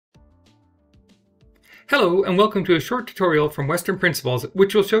Hello and welcome to a short tutorial from Western Principles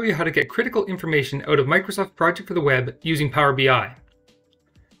which will show you how to get critical information out of Microsoft Project for the Web using Power BI.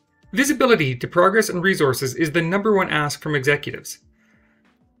 Visibility to progress and resources is the #1 ask from executives.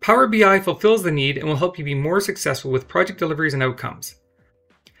 Power BI fulfills the need and will help you be more successful with project deliveries and outcomes.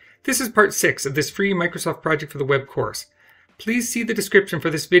 This is part 6 of this free Microsoft Project for the Web course. Please see the description for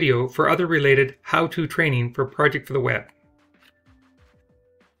this video for other related how-to training for Project for the Web.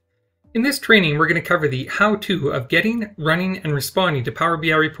 In this training, we're going to cover the how-to of getting, running, and responding to Power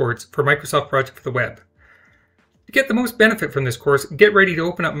BI reports for Microsoft Project for the Web. To get the most benefit from this course, get ready to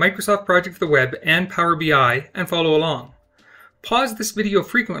open up Microsoft Project for the Web and Power BI and follow along. Pause this video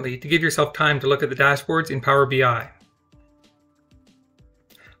frequently to give yourself time to look at the dashboards in Power BI.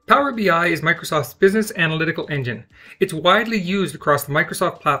 Power BI is Microsoft's business analytical engine. It's widely used across the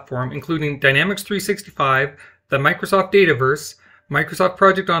Microsoft platform, including Dynamics 365, the Microsoft Dataverse, Microsoft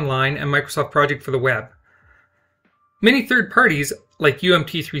Project Online, and Microsoft Project for the Web. Many third parties, like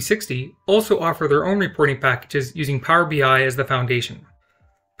UMT360, also offer their own reporting packages using Power BI as the foundation.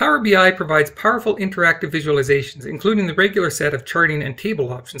 Power BI provides powerful interactive visualizations, including the regular set of charting and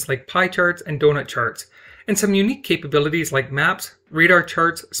table options like pie charts and donut charts, and some unique capabilities like maps, radar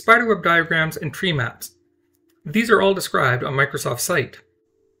charts, spiderweb diagrams, and tree maps. These are all described on Microsoft's site.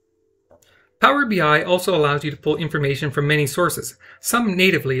 Power BI also allows you to pull information from many sources, some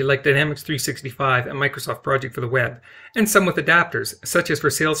natively like Dynamics 365 and Microsoft Project for the Web, and some with adapters, such as for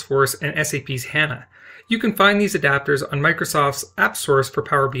Salesforce and SAP's HANA. You can find these adapters on Microsoft's App Source for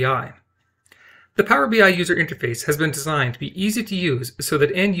Power BI. The Power BI user interface has been designed to be easy to use so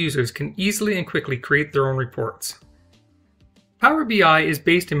that end users can easily and quickly create their own reports. Power BI is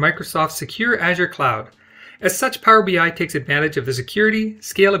based in Microsoft's secure Azure cloud. As such, Power BI takes advantage of the security,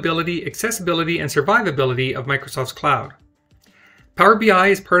 scalability, accessibility, and survivability of Microsoft's cloud. Power BI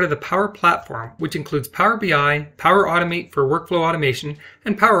is part of the Power Platform, which includes Power BI, Power Automate for workflow automation,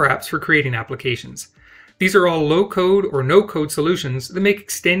 and Power Apps for creating applications. These are all low-code or no-code solutions that make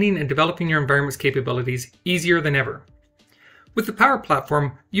extending and developing your environment's capabilities easier than ever. With the Power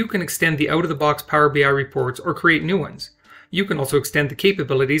Platform, you can extend the out-of-the-box Power BI reports or create new ones. You can also extend the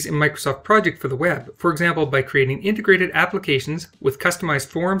capabilities in Microsoft Project for the Web, for example by creating integrated applications with customized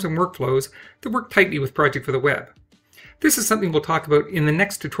forms and workflows that work tightly with Project for the Web. This is something we'll talk about in the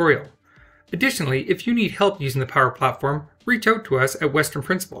next tutorial. Additionally, if you need help using the Power Platform, reach out to us at Western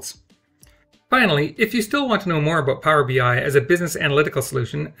Principles. Finally, if you still want to know more about Power BI as a business analytical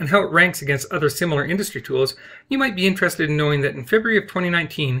solution and how it ranks against other similar industry tools, you might be interested in knowing that in February of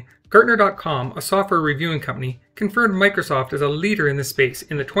 2019, Gartner.com, a software reviewing company, confirmed Microsoft as a leader in this space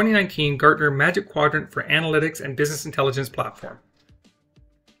in the 2019 Gartner Magic Quadrant for Analytics and Business Intelligence Platform.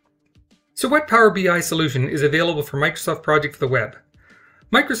 So what Power BI solution is available for Microsoft Project for the Web?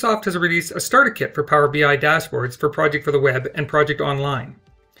 Microsoft has released a starter kit for Power BI dashboards for Project for the Web and Project Online.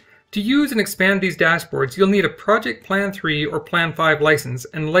 To use and expand these dashboards, you'll need a Project Plan 3 or Plan 5 license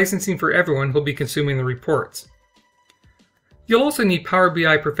and licensing for everyone who will be consuming the reports. You'll also need Power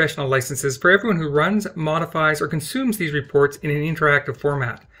BI professional licenses for everyone who runs, modifies, or consumes these reports in an interactive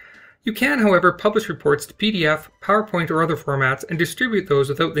format. You can, however, publish reports to PDF, PowerPoint, or other formats and distribute those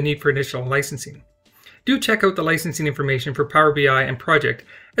without the need for additional licensing. Do check out the licensing information for Power BI and Project,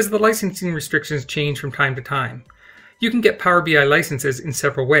 as the licensing restrictions change from time to time. You can get Power BI licenses in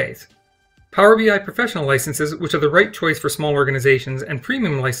several ways. Power BI professional licenses, which are the right choice for small organizations, and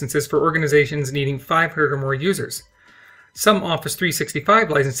premium licenses for organizations needing 500 or more users. Some Office 365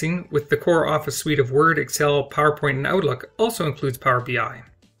 licensing with the core Office suite of Word, Excel, PowerPoint, and Outlook also includes Power BI.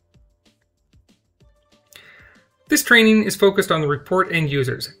 This training is focused on the report end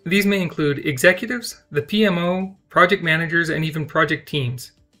users. These may include executives, the PMO, project managers, and even project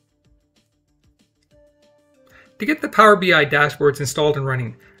teams. To get the Power BI dashboards installed and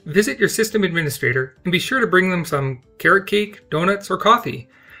running, visit your system administrator and be sure to bring them some carrot cake, donuts, or coffee.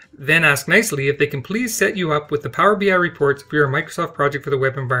 Then ask nicely if they can please set you up with the Power BI reports for your Microsoft Project for the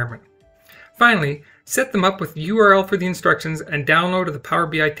Web environment. Finally, set them up with the URL for the instructions and download of the Power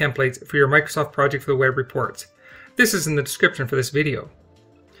BI templates for your Microsoft Project for the Web reports. This is in the description for this video.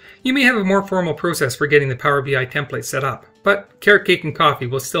 You may have a more formal process for getting the Power BI templates set up, but carrot cake and coffee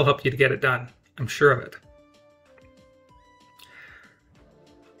will still help you to get it done. I'm sure of it.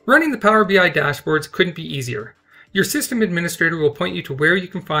 Running the Power BI dashboards couldn't be easier. Your system administrator will point you to where you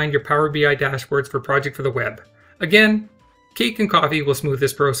can find your Power BI dashboards for Project for the Web. Again, cake and coffee will smooth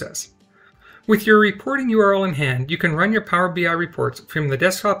this process. With your reporting URL in hand, you can run your Power BI reports from the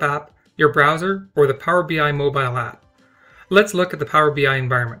desktop app, your browser, or the Power BI mobile app. Let's look at the Power BI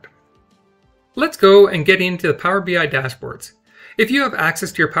environment. Let's go and get into the Power BI dashboards. If you have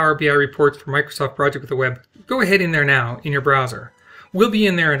access to your Power BI reports for Microsoft Project with the Web, go ahead in there now in your browser. We'll be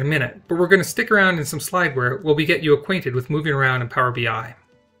in there in a minute, but we're going to stick around in some slideware while we get you acquainted with moving around in Power BI.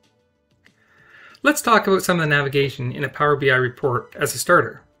 Let's talk about some of the navigation in a Power BI report as a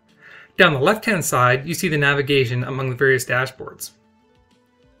starter. Down the left-hand side, you see the navigation among the various dashboards.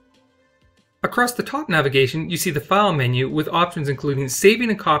 Across the top navigation, you see the File menu with options including saving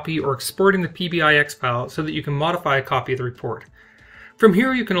a copy or exporting the PBIX file so that you can modify a copy of the report. From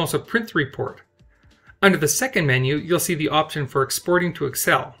here, you can also print the report. Under the second menu, you'll see the option for exporting to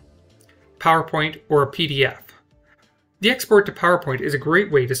Excel, PowerPoint, or a PDF. The export to PowerPoint is a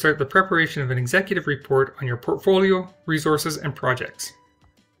great way to start the preparation of an executive report on your portfolio, resources, and projects.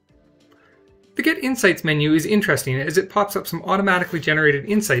 The Get Insights menu is interesting as it pops up some automatically generated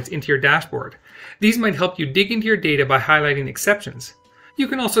insights into your dashboard. These might help you dig into your data by highlighting exceptions. You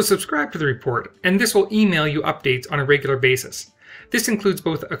can also subscribe to the report, and this will email you updates on a regular basis. This includes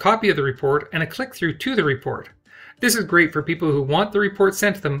both a copy of the report and a click-through to the report. This is great for people who want the report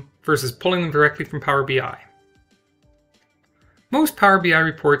sent to them versus pulling them directly from Power BI. Most Power BI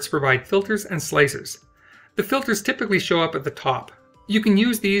reports provide filters and slicers. The filters typically show up at the top. You can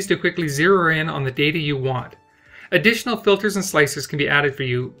use these to quickly zero in on the data you want. Additional filters and slicers can be added for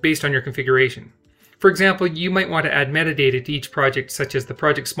you based on your configuration. For example, you might want to add metadata to each project, such as the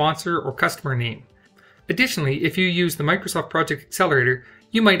project sponsor or customer name. Additionally, if you use the Microsoft Project Accelerator,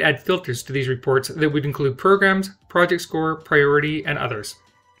 you might add filters to these reports that would include programs, project score, priority, and others.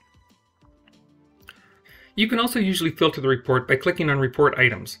 You can also usually filter the report by clicking on report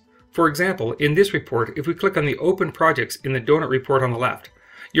items. For example, in this report, if we click on the open projects in the donut report on the left,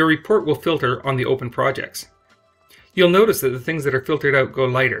 your report will filter on the open projects. You'll notice that the things that are filtered out go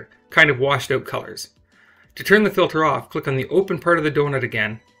lighter, kind of washed out colors. To turn the filter off, click on the open part of the donut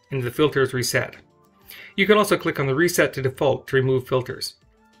again, and the filter is reset. You can also click on the Reset to Default to remove filters.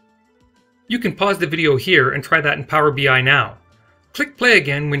 You can pause the video here and try that in Power BI now. Click play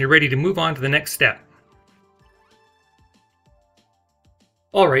again when you're ready to move on to the next step.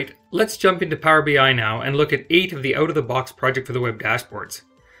 Alright, let's jump into Power BI now and look at 8 of the out-of-the-box Project for the Web dashboards.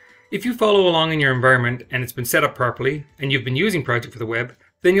 If you follow along in your environment and it's been set up properly, and you've been using Project for the Web,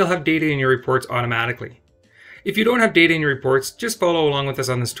 then you'll have data in your reports automatically. If you don't have data in your reports, just follow along with us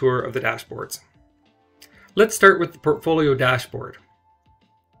on this tour of the dashboards. Let's start with the Portfolio dashboard.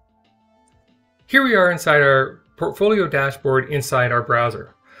 Here we are inside our Portfolio dashboard inside our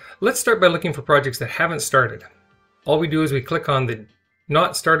browser. Let's start by looking for projects that haven't started. All we do is we click on the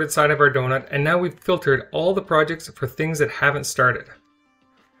Not Started side of our donut, and now we've filtered all the projects for things that haven't started.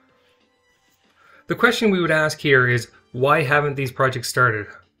 The question we would ask here is, why haven't these projects started?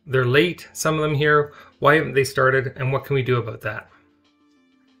 They're late, some of them here. Why haven't they started, and what can we do about that?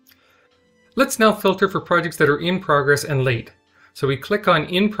 Let's now filter for projects that are in progress and late. So we click on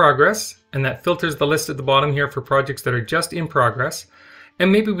In Progress, and that filters the list at the bottom here for projects that are just in progress,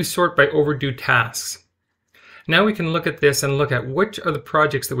 and maybe we sort by overdue tasks. Now we can look at this and look at which are the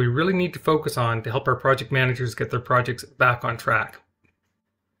projects that we really need to focus on to help our project managers get their projects back on track.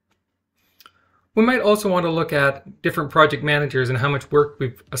 We might also want to look at different project managers and how much work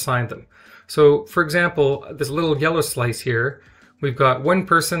we've assigned them. So for example, this little yellow slice here, we've got one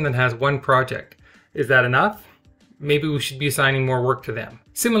person that has one project. Is that enough? Maybe we should be assigning more work to them.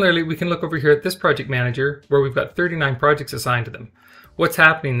 Similarly, we can look over here at this project manager where we've got 39 projects assigned to them. What's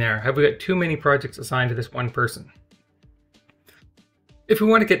happening there? Have we got too many projects assigned to this one person? If we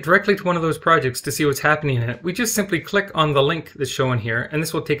want to get directly to one of those projects to see what's happening in it, we just simply click on the link that's shown here, and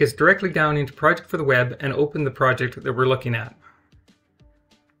this will take us directly down into Project for the Web and open the project that we're looking at.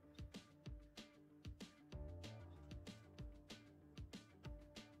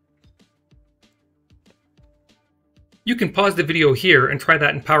 You can pause the video here and try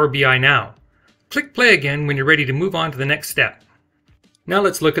that in Power BI now. Click play again when you're ready to move on to the next step. Now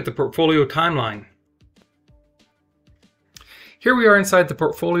let's look at the Portfolio Timeline. Here we are inside the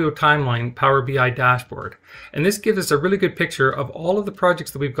Portfolio Timeline Power BI dashboard, and this gives us a really good picture of all of the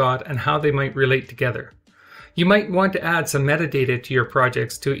projects that we've got and how they might relate together. You might want to add some metadata to your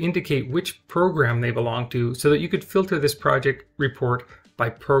projects to indicate which program they belong to so that you could filter this project report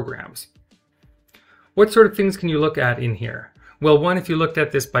by programs. What sort of things can you look at in here? Well, one, if you looked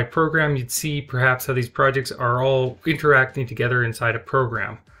at this by program, you'd see perhaps how these projects are all interacting together inside a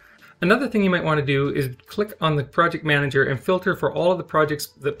program. Another thing you might want to do is click on the project manager and filter for all of the projects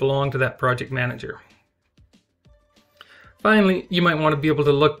that belong to that project manager. Finally, you might want to be able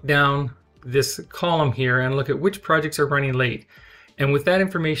to look down this column here and look at which projects are running late. And with that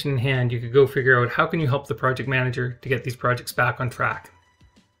information in hand, you could go figure out how can you help the project manager to get these projects back on track.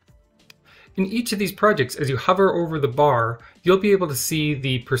 In each of these projects, as you hover over the bar, you'll be able to see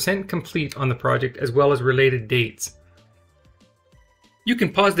the percent complete on the project as well as related dates. You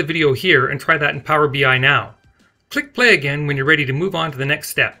can pause the video here and try that in Power BI now. Click play again when you're ready to move on to the next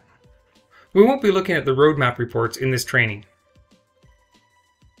step. We won't be looking at the roadmap reports in this training.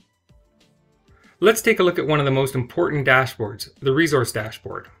 Let's take a look at one of the most important dashboards, the resource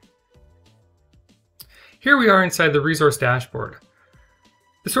dashboard. Here we are inside the resource dashboard.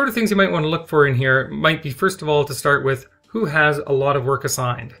 The sort of things you might want to look for in here might be, first of all, to start with, who has a lot of work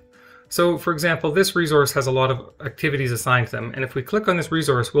assigned. So for example, this resource has a lot of activities assigned to them, and if we click on this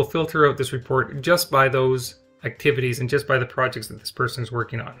resource, we'll filter out this report just by those activities and just by the projects that this person is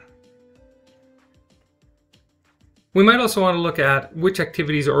working on. We might also want to look at which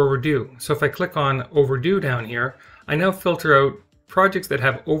activities are overdue. So if I click on overdue down here, I now filter out projects that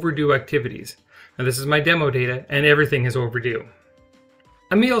have overdue activities. Now this is my demo data and everything is overdue.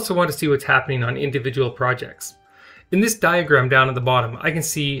 I may also want to see what's happening on individual projects. In this diagram down at the bottom, I can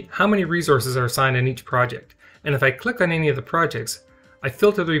see how many resources are assigned on each project. And if I click on any of the projects, I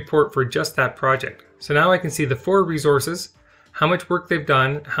filter the report for just that project. So now I can see the 4 resources, how much work they've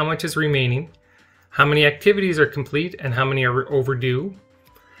done, how much is remaining, how many activities are complete, and how many are overdue.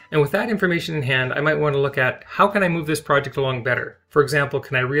 And with that information in hand, I might want to look at how can I move this project along better. For example,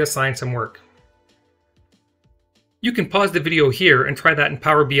 can I reassign some work? You can pause the video here and try that in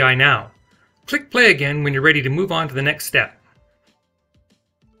Power BI now. Click play again when you're ready to move on to the next step.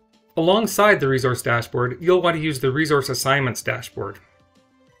 Alongside the resource dashboard, you'll want to use the resource assignments dashboard.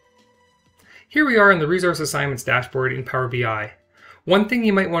 Here we are in the resource assignments dashboard in Power BI. One thing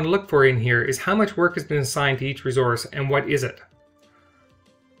you might want to look for in here is how much work has been assigned to each resource and what is it.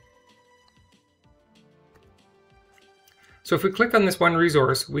 So if we click on this one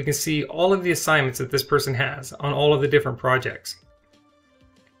resource, we can see all of the assignments that this person has on all of the different projects.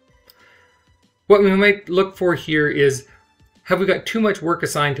 What we might look for here is, have we got too much work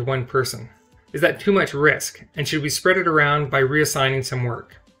assigned to one person? Is that too much risk? And should we spread it around by reassigning some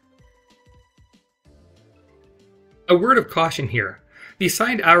work? A word of caution here. The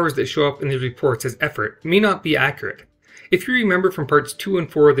assigned hours that show up in these reports as effort may not be accurate. If you remember from parts 2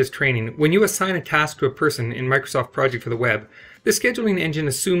 and 4 of this training, when you assign a task to a person in Microsoft Project for the Web, the scheduling engine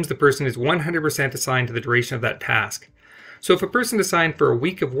assumes the person is 100% assigned to the duration of that task. So if a person is assigned for a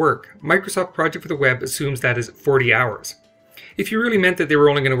week of work, Microsoft Project for the Web assumes that is 40 hours. If you really meant that they were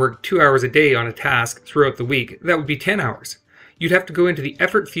only going to work 2 hours a day on a task throughout the week, that would be 10 hours. You'd have to go into the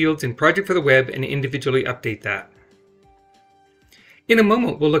effort fields in Project for the Web and individually update that. In a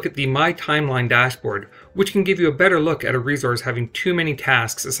moment, we'll look at the My Timeline dashboard, which can give you a better look at a resource having too many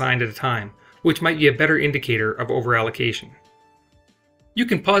tasks assigned at a time, which might be a better indicator of overallocation. You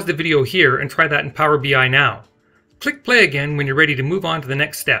can pause the video here and try that in Power BI now. Click play again when you're ready to move on to the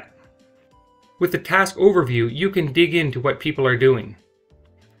next step. With the task overview, you can dig into what people are doing.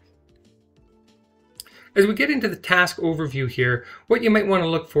 As we get into the task overview here, what you might want to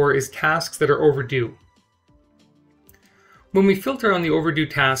look for is tasks that are overdue. When we filter on the overdue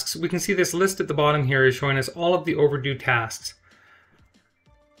tasks, we can see this list at the bottom here is showing us all of the overdue tasks.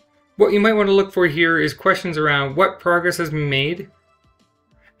 What you might want to look for here is questions around what progress has been made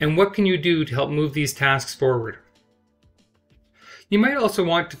and what can you do to help move these tasks forward. You might also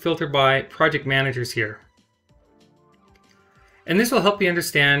want to filter by project managers here. And this will help you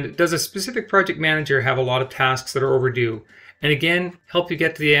understand, does a specific project manager have a lot of tasks that are overdue? And again, help you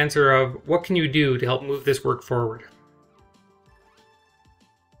get to the answer of what can you do to help move this work forward.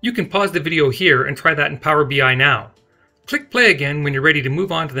 You can pause the video here and try that in Power BI now. Click play again when you're ready to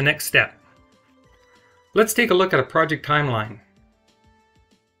move on to the next step. Let's take a look at a project timeline.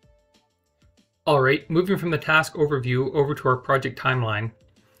 Alright, moving from the task overview over to our project timeline.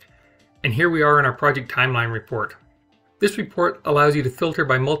 And here we are in our project timeline report. This report allows you to filter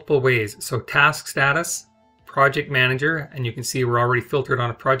by multiple ways. So task status, project manager, and you can see we're already filtered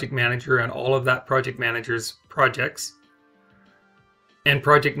on a project manager and all of that project manager's projects. And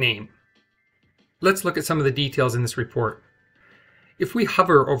project name. Let's look at some of the details in this report. If we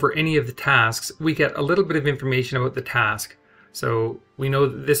hover over any of the tasks, we get a little bit of information about the task. So we know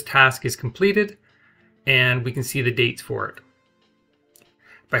that this task is completed and we can see the dates for it.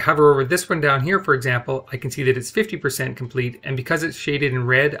 If I hover over this one down here, for example, I can see that it's 50% complete, and because it's shaded in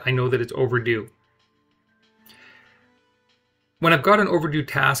red, I know that it's overdue. When I've got an overdue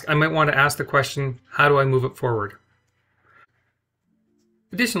task, I might want to ask the question, how do I move it forward?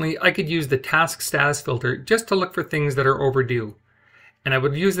 Additionally, I could use the task status filter just to look for things that are overdue. And I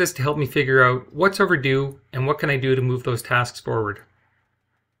would use this to help me figure out what's overdue and what can I do to move those tasks forward.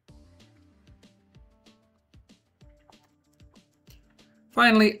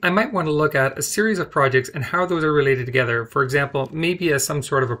 Finally, I might want to look at a series of projects and how those are related together, for example, maybe as some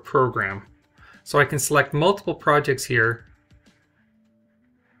sort of a program. So I can select multiple projects here,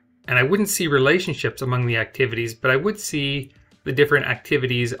 and I wouldn't see relationships among the activities, but I would see the different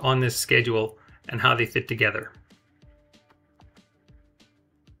activities on this schedule and how they fit together.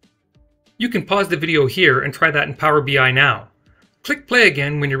 You can pause the video here and try that in Power BI now. Click play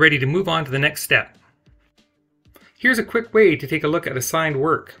again when you're ready to move on to the next step. Here's a quick way to take a look at assigned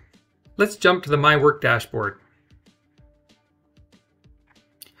work. Let's jump to the My Work dashboard.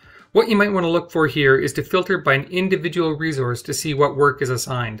 What you might want to look for here is to filter by an individual resource to see what work is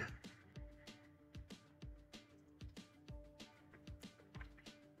assigned.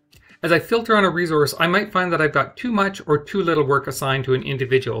 As I filter on a resource, I might find that I've got too much or too little work assigned to an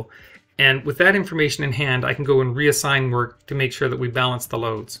individual. And with that information in hand, I can go and reassign work to make sure that we balance the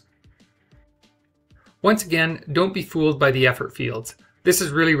loads. Once again, don't be fooled by the effort fields. This is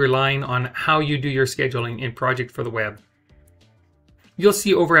really relying on how you do your scheduling in Project for the Web. You'll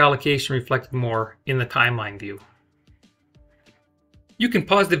see overallocation reflected more in the timeline view. You can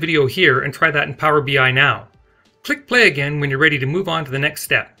pause the video here and try that in Power BI now. Click play again when you're ready to move on to the next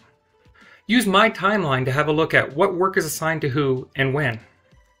step. Use My Timeline to have a look at what work is assigned to who and when.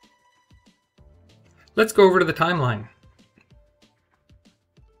 Let's go over to the timeline.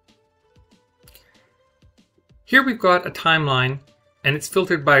 Here we've got a timeline and it's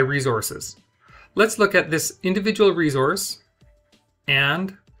filtered by resources. Let's look at this individual resource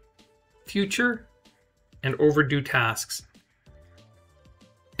and future and overdue tasks.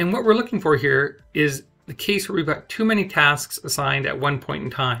 And what we're looking for here is the case where we've got too many tasks assigned at one point in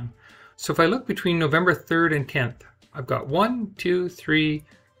time. So if I look between November 3rd and 10th, I've got 1, 2, 3,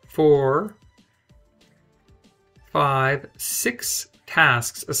 4, 5, 6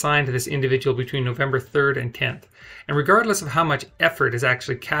 tasks assigned to this individual between November 3rd and 10th. And regardless of how much effort is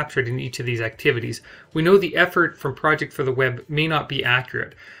actually captured in each of these activities, we know the effort from Project for the Web may not be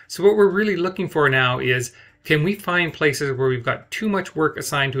accurate. So what we're really looking for now is, can we find places where we've got too much work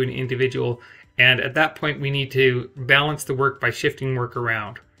assigned to an individual, and at that point we need to balance the work by shifting work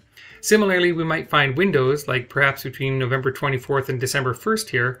around. Similarly, we might find windows, like perhaps between November 24th and December 1st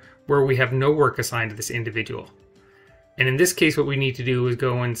here, where we have no work assigned to this individual. And in this case, what we need to do is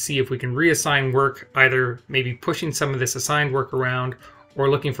go and see if we can reassign work, either maybe pushing some of this assigned work around or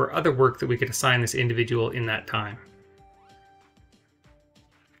looking for other work that we could assign this individual in that time.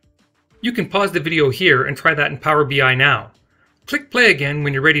 You can pause the video here and try that in Power BI now. Click play again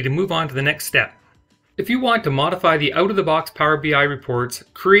when you're ready to move on to the next step. If you want to modify the out-of-the-box Power BI reports,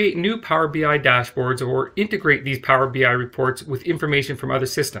 create new Power BI dashboards, or integrate these Power BI reports with information from other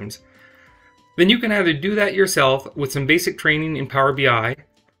systems, then you can either do that yourself with some basic training in Power BI,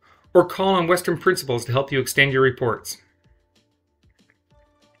 or call on Western principals to help you extend your reports.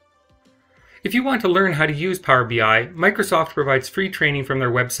 If you want to learn how to use Power BI, Microsoft provides free training from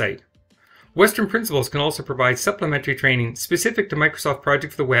their website. Western principals can also provide supplementary training specific to Microsoft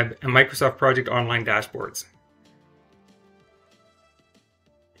Project for the Web and Microsoft Project Online dashboards.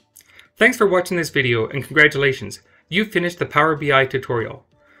 Thanks for watching this video, and congratulations, you've finished the Power BI tutorial.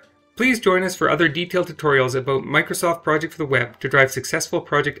 Please join us for other detailed tutorials about Microsoft Project for the Web to drive successful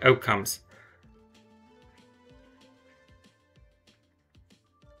project outcomes.